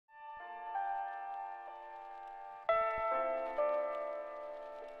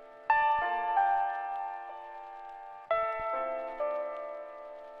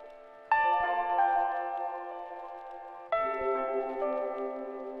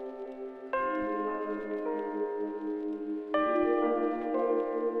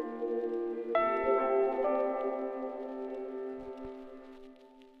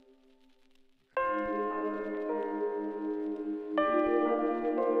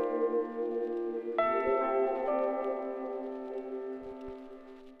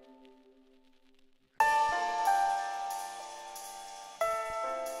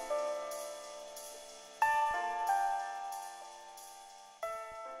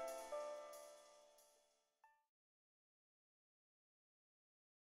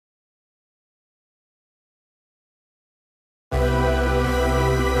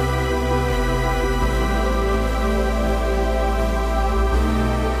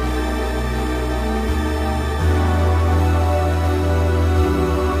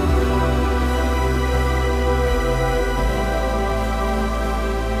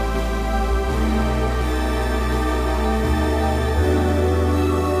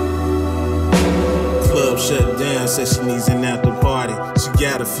shut down, says she needs an after party. She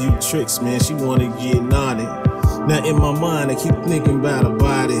got a few tricks, man, she wanna get naughty. Now in my mind, I keep thinking about her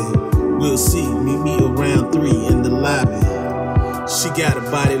body. We'll see, meet me around 3 in the lobby. She got a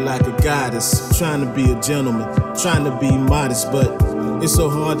body like a goddess, trying to be a gentleman, trying to be modest, but it's so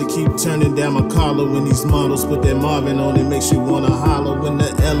hard to keep turning down my collar when these models put that Marvin on it. Makes you wanna holler when the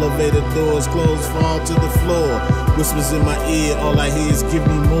elevator doors close, fall to the floor. Whispers in my ear, all I hear is give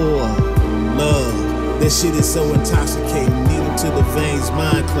me more love. That shit is so intoxicating, needle to the veins,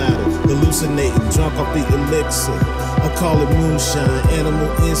 mind clouded, hallucinating, drunk off the elixir. I call it moonshine,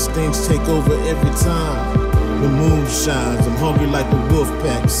 animal instincts take over every time. The moon shines, I'm hungry like the wolf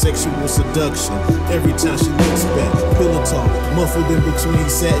pack. Sexual seduction, every time she looks back. Pillow talk, muffled in between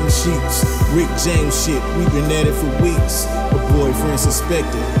satin sheets. Rick James shit, we've been at it for weeks. Her boyfriend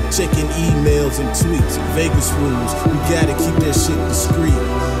suspected, checking emails and tweets. Vegas rules, we gotta keep that shit discreet.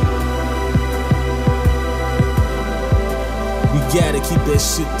 We gotta keep that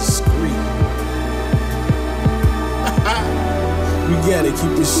shit discreet. We gotta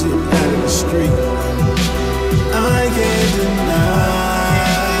keep this shit out of the street. I can't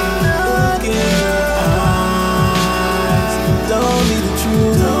deny, look in your eyes. Don't need the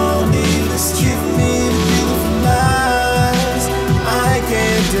truth, don't need to give me the beautiful lies. I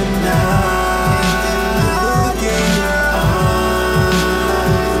can't deny, look in your eyes.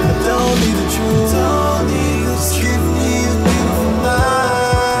 I don't need the truth, don't need to give me the beautiful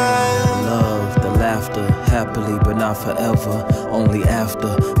lies. Love, the laughter, happily but not forever, only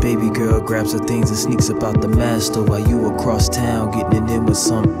after. Baby girl grabs her things and sneaks about the master while you across town getting it in with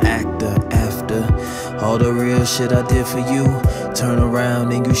some actor. After all the real shit I did for you, turn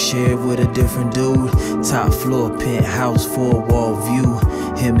around and you share with a different dude. Top floor, penthouse, 4-wall view.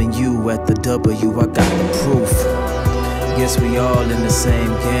 Him and you at the W, I got the proof. Guess we all in the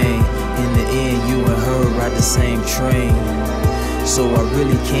same game. In the end, you and her ride the same train. So I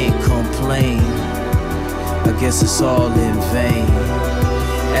really can't complain. I guess it's all in vain.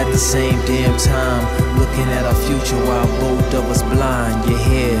 At the same damn time, looking at our future while both of us blind. Your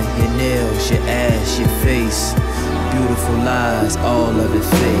hair, your nails, your ass, your face. Beautiful lies, all of it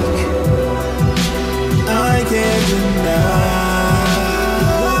fake. I can't deny,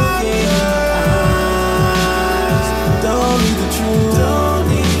 look in your eyes. Don't need the truth, don't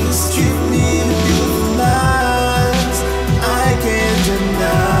need to give me the beautiful lies. I can't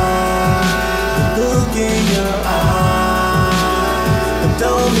deny, look in your eyes.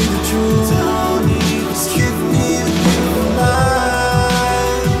 Don't need the truth, don't need to give me the beautiful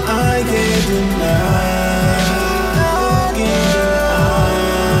lies. I can't deny, look in your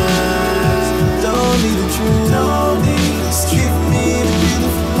eyes. Don't need the truth, don't need to give me the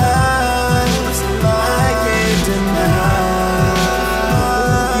beautiful lies. I can't deny,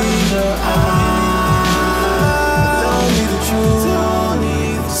 look in your eyes. Don't need the truth, don't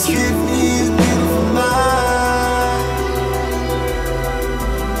need to give me the beautiful lies.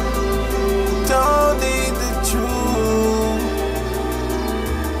 Don't need the truth.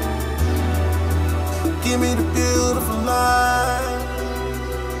 Give me the beautiful life.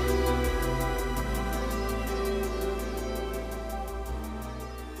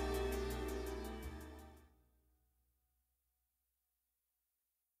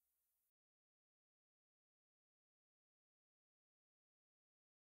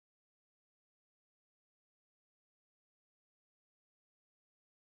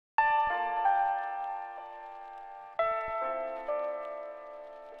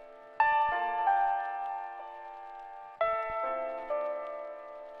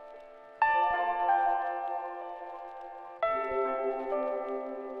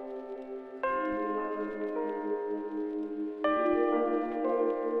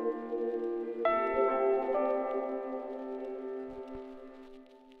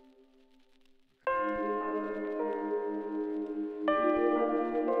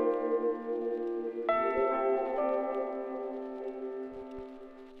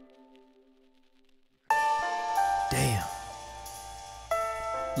 Damn.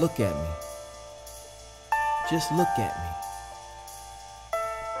 Look at me. Just look at me.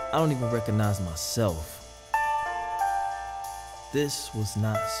 I don't even recognize myself. This was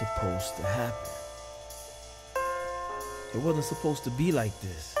not supposed to happen. It wasn't supposed to be like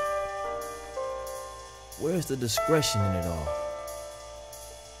this. Where's the discretion in it all?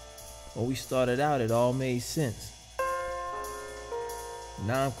 When we started out, it all made sense.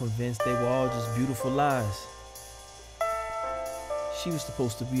 Now I'm convinced they were all just beautiful lies. She was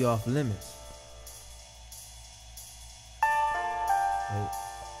supposed to be off limits. Wait,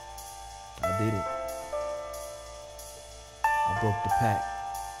 I did it. I broke the pact.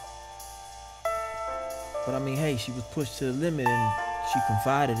 But I mean, hey, she was pushed to the limit and she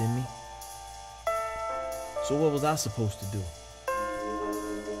confided in me. So what was I supposed to do?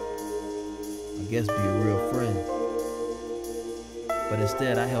 I guess be a real friend. But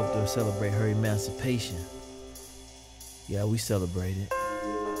instead, I helped her celebrate her emancipation. Yeah, we celebrated.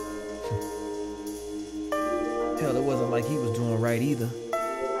 Hell, it wasn't like he was doing right either.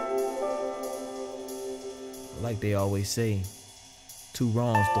 Like they always say, 2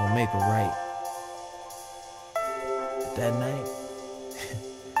 wrongs don't make a right. But that night,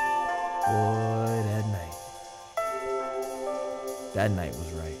 boy, that night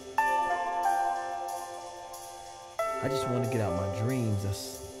was right. I just wanted to get out my dreams.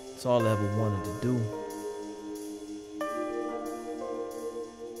 That's all I ever wanted to do.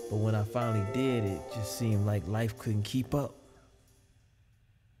 But when I finally did, it just seemed like life couldn't keep up.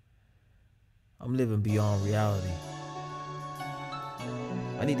 I'm living beyond reality.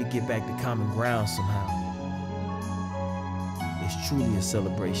 I need to get back to common ground somehow. It's truly a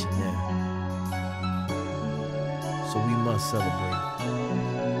celebration there. So we must celebrate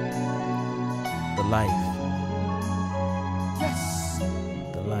the life. Yes.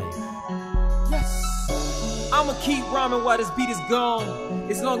 The life. Yes. I'ma keep rhyming while this beat is gone,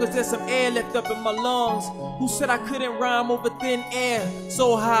 as long as there's some air left up in my lungs. Who said I couldn't rhyme over thin air?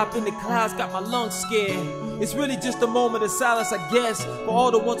 So high up in the clouds, got my lungs scared. It's really just a moment of silence, I guess, for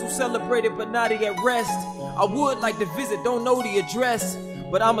all the ones who celebrated but not at rest. I would like to visit, don't know the address,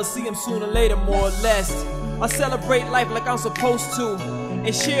 but I'ma see them sooner or later, more or less. I celebrate life like I'm supposed to,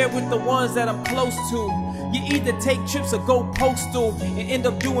 and share it with the ones that I'm close to. You either take trips or go postal, and end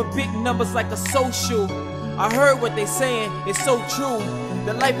up doing big numbers like a social. I heard what they saying, it's so true,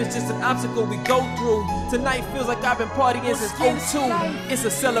 that life is just an obstacle we go through. Tonight feels like I've been partying since 02. It's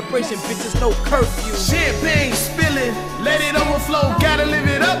a celebration, bitch, it's no curfew. Champagne spilling, let it overflow, gotta live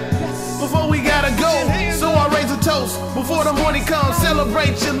it up before we gotta go. So I raise a toast before the morning comes.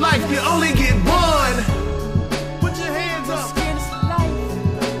 Celebrate your life, you only get one. Put your hands up.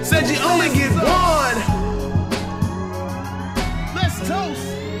 Said you only get one. Let's toast.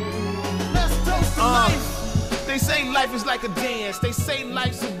 Let's toast to life. They say life is like a dance. They say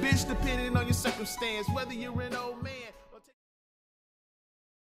life's a bitch depending on your circumstance. Whether you're an old man